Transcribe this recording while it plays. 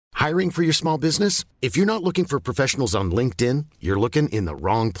Hiring for your small business? If you're not looking for professionals on LinkedIn, you're looking in the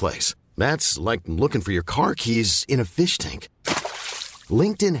wrong place. That's like looking for your car keys in a fish tank.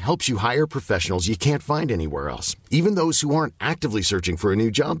 LinkedIn helps you hire professionals you can't find anywhere else, even those who aren't actively searching for a new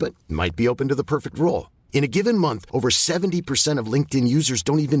job but might be open to the perfect role. In a given month, over 70% of LinkedIn users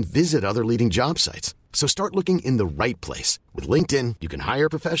don't even visit other leading job sites. So start looking in the right place. With LinkedIn, you can hire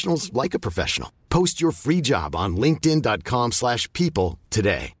professionals like a professional. Post your free job on linkedin.com/people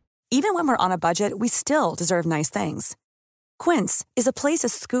today. Even when we're on a budget, we still deserve nice things. Quince is a place to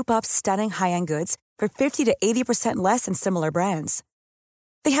scoop up stunning high-end goods for 50 to 80% less than similar brands.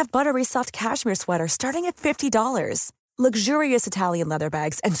 They have buttery soft cashmere sweaters starting at $50, luxurious Italian leather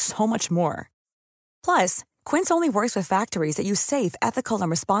bags, and so much more. Plus, Quince only works with factories that use safe, ethical, and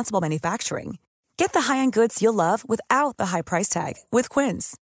responsible manufacturing. Get the high-end goods you'll love without the high price tag with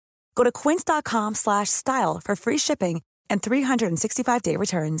Quince. Go to quince.com/style for free shipping and 365-day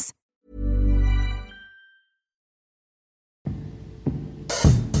returns.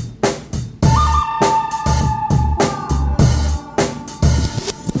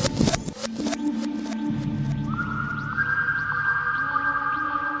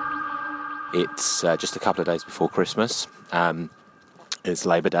 It's just a couple of days before Christmas. It's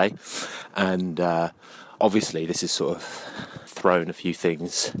Labour Day, and obviously this has sort of thrown a few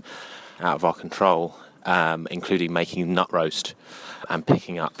things out of our control, including making nut roast and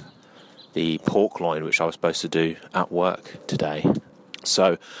picking up the pork loin, which I was supposed to do at work today.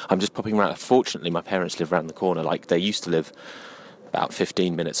 So I'm just popping around. Fortunately, my parents live around the corner. Like, they used to live about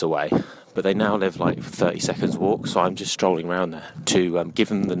 15 minutes away, but they now live like 30 seconds walk, so I'm just strolling around there to give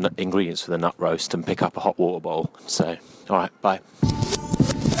them the ingredients for the nut roast and pick up a hot water bowl. So, alright, bye.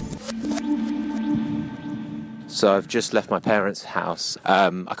 So I've just left my parents' house. I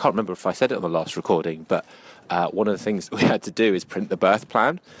can't remember if I said it on the last recording, but one of the things we had to do is print the birth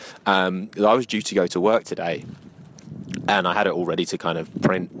plan. I was due to go to work today, and I had it all ready to kind of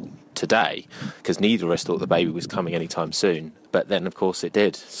print today, because neither of us thought the baby was coming anytime soon. But then, of course, it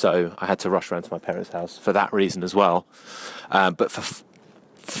did. So I had to rush around to my parents' house for that reason as well. But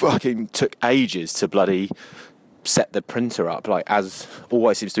fucking took ages to bloody set the printer up. Like, as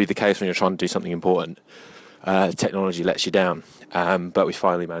always seems to be the case when you're trying to do something important, technology lets you down. But we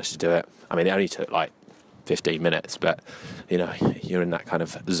finally managed to do it. I mean, it only took like 15 minutes, but you know, you're in that kind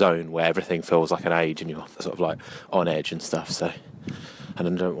of zone where everything feels like an age and you're sort of like on edge and stuff. So, and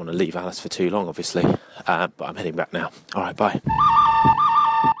I don't want to leave Alice for too long, obviously, but I'm heading back now. All right, bye.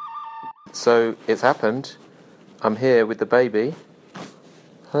 So it's happened. I'm here with the baby.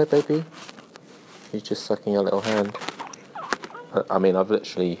 Hello, baby. He's just sucking a little hand. I mean, I've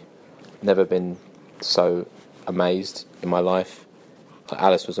literally never been so amazed in my life.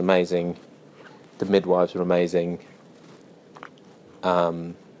 Alice was amazing. The midwives were amazing.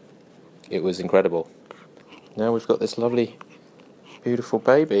 It was incredible. Now we've got this lovely, beautiful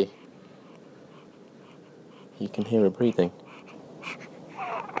baby. You can hear her breathing.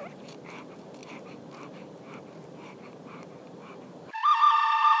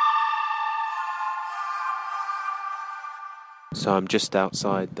 So I'm just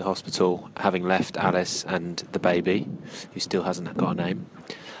outside the hospital, having left Alice and the baby, who still hasn't got a name.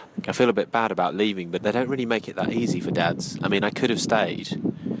 I feel a bit bad about leaving, but they don't really make it that easy for dads. I mean, I could have stayed,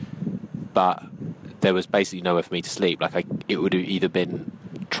 but there was basically nowhere for me to sleep. Like, it would have either been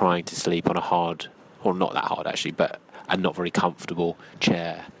trying to sleep on a hard, or not that hard actually, but a not very comfortable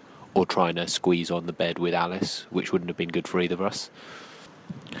chair, or trying to squeeze on the bed with Alice, which wouldn't have been good for either of us.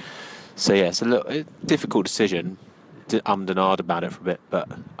 So yeah, it's a difficult decision. Ummed and ahed about it for a bit, but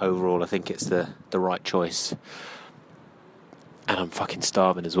overall I think it's the right choice. And I'm fucking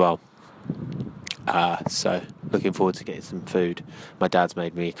starving as well. So looking forward to getting some food. My dad's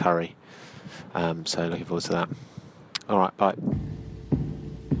made me a curry, so looking forward to that. Alright, bye.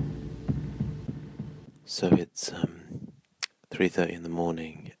 So it's 3:30 in the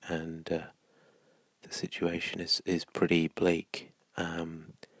morning, and the situation is pretty bleak.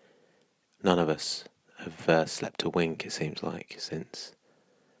 None of us have slept a wink, it seems like, since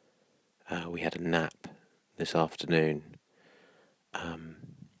we had a nap this afternoon.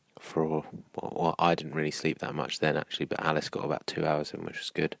 I didn't really sleep that much then, actually, but Alice got about 2 hours in, which was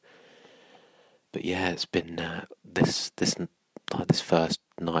good. But yeah, it's been this first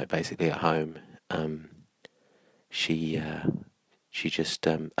night basically at home. She just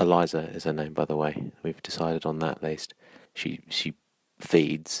Eliza is her name, by the way. We've decided on that at least. She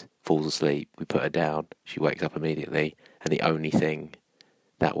feeds, falls asleep, we put her down, she wakes up immediately, and the only thing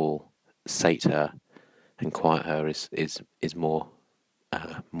that will sate her and quiet her is more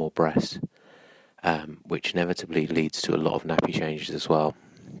breast, which inevitably leads to a lot of nappy changes as well.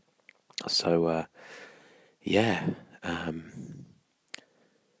 So, yeah, I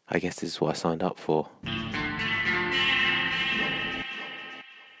guess this is what I signed up for.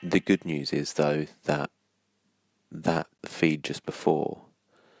 The good news is, though, that feed just before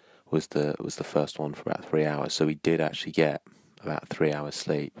was the first one for about 3 hours. So we did actually get about 3 hours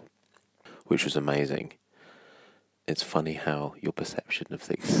sleep, which was amazing. It's funny how your perception of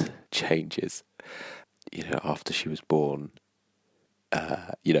things changes. You know, after she was born,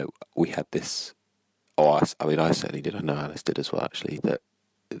 we had this. I certainly did. I know Alice did as well. Actually, that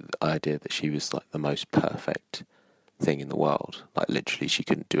the idea that she was like the most perfect thing in the world. Like literally, she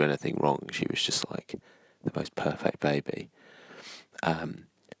couldn't do anything wrong. She was just like the most perfect baby.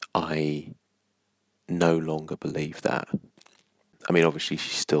 I no longer believe that. I mean, obviously,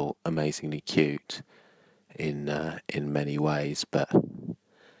 she's still amazingly cute in many ways, but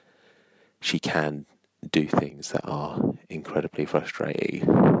she can do things that are incredibly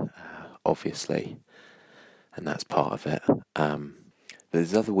frustrating, obviously, and that's part of it. But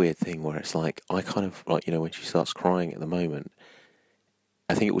there's this other weird thing where it's like, I kind of, like, when she starts crying at the moment,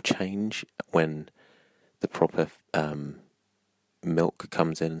 I think it will change when the proper milk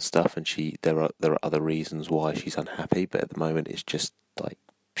comes in and stuff, and there are other reasons why she's unhappy, but at the moment it's just like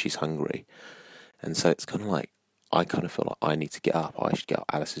she's hungry. And so it's kind of like, I kind of feel like I need to get up. I should get up.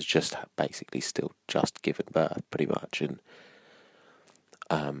 Alice has just basically still just given birth, pretty much, and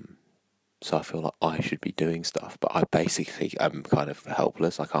so I feel like I should be doing stuff, but I basically am kind of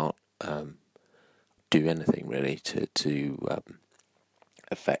helpless. I can't do anything really to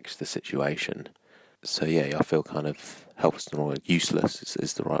affect the situation. So yeah, I feel kind of helpless and useless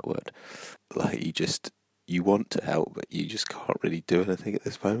is the right word. Like you want to help, but you just can't really do anything at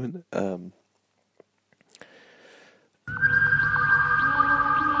this moment.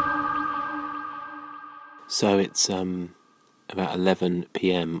 So it's about 11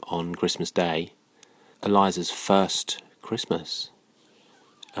 p.m. on Christmas Day, Eliza's first Christmas.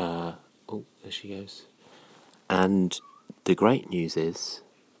 There she goes. And the great news is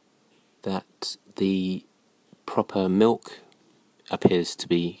that the proper milk appears to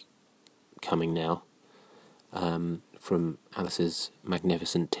be coming now from Alice's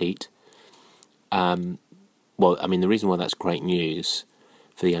magnificent teat. The reason why that's great news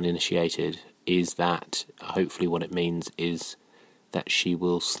for the uninitiated is that hopefully what it means is that she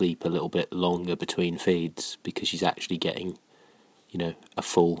will sleep a little bit longer between feeds, because she's actually getting, a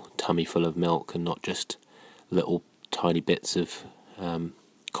full tummy full of milk and not just little tiny bits of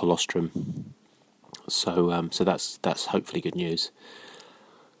colostrum. So that's hopefully good news.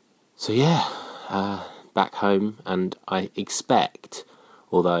 So yeah, back home, and I expect,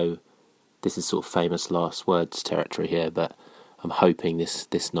 although this is sort of famous last words territory here, but I'm hoping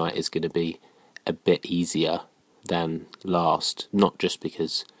this night is going to be a bit easier than last, not just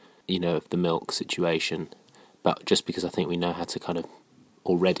because, of the milk situation, but just because I think we know how to kind of,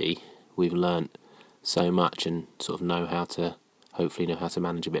 already, we've learnt so much and sort of hopefully know how to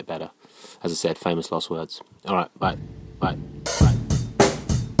manage a bit better. As I said, famous last words. All right, bye.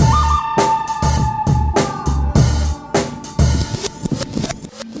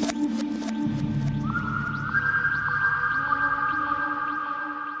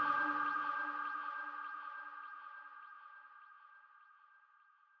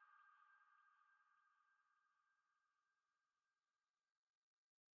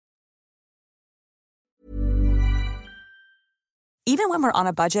 Even when we're on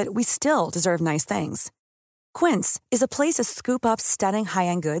a budget, we still deserve nice things. Quince is a place to scoop up stunning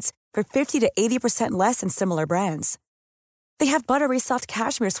high-end goods for 50 to 80% less than similar brands. They have buttery soft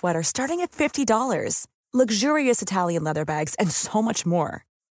cashmere sweaters starting at $50, luxurious Italian leather bags, and so much more.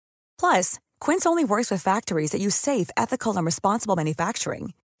 Plus, Quince only works with factories that use safe, ethical, and responsible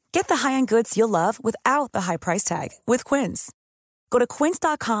manufacturing. Get the high-end goods you'll love without the high price tag with Quince. Go to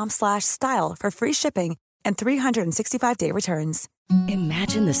quince.com/style for free shipping and 365-day returns.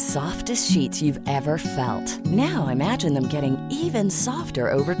 Imagine the softest sheets you've ever felt. Now imagine them getting even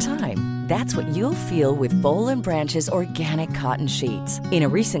softer over time. That's what you'll feel with Boll & Branch's organic cotton sheets. In a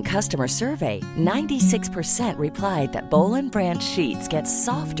recent customer survey, 96% replied that Boll & Branch sheets get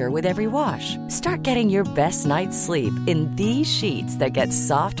softer with every wash. Start getting your best night's sleep in these sheets that get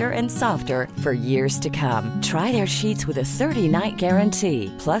softer and softer for years to come. Try their sheets with a 30-night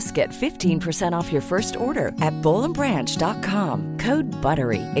guarantee. Plus, get 15% off your first order at bollandbranch.com. Code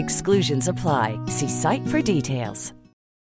BUTTERY. Exclusions apply. See site for details.